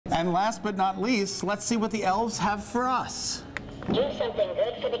And last but not least, let's see what the elves have for us. Do something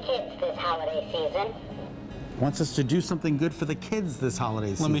good for the kids this holiday season. Wants us to do something good for the kids this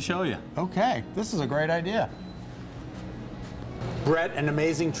holiday season. Let me show you. Okay, this is a great idea. Brett, an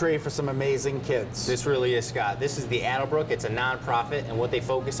amazing tree for some amazing kids. This really is, Scott. This is the Adelbrook. It's a nonprofit, and what they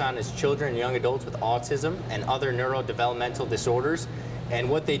focus on is children and young adults with autism and other neurodevelopmental disorders. And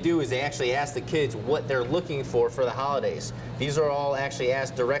what they do is they actually ask the kids what they're looking for the holidays. These are all actually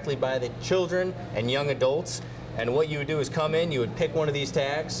asked directly by the children and young adults. And what you would do is come in, you would pick one of these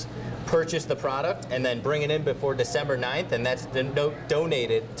tags, purchase the product, and then bring it in before December 9th, and that's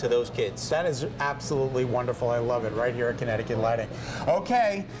donated to those kids. That is absolutely wonderful. I love it right here at Connecticut Lighting.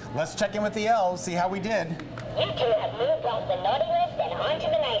 Okay, let's check in with the elves, see how we did. You two have moved off the naughty list and onto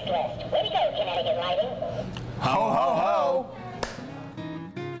the nice list. Way to go, Connecticut Lighting. Ho, ho, ho!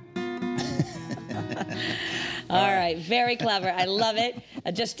 All right, very clever. I love it.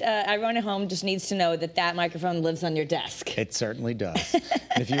 Everyone at home just needs to know that that microphone lives on your desk. It certainly does.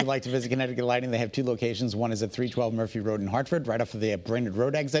 And if you would like to visit Connecticut Lighting, they have two locations. One is at 312 Murphy Road in Hartford, right off of the Brainerd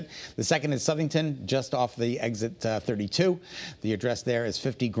Road exit. The second is Southington, just off the exit 32. The address there is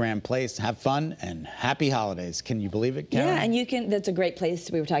 50 Graham Place. Have fun and happy holidays. Can you believe it, Karen? Yeah, and you can. That's a great place.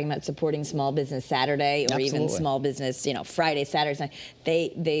 We were talking about supporting Small Business Saturday, or even small business, Friday, Saturday.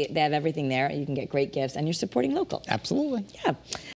 They have everything there. You can get great gifts, and you're supporting local. Absolutely. Yeah.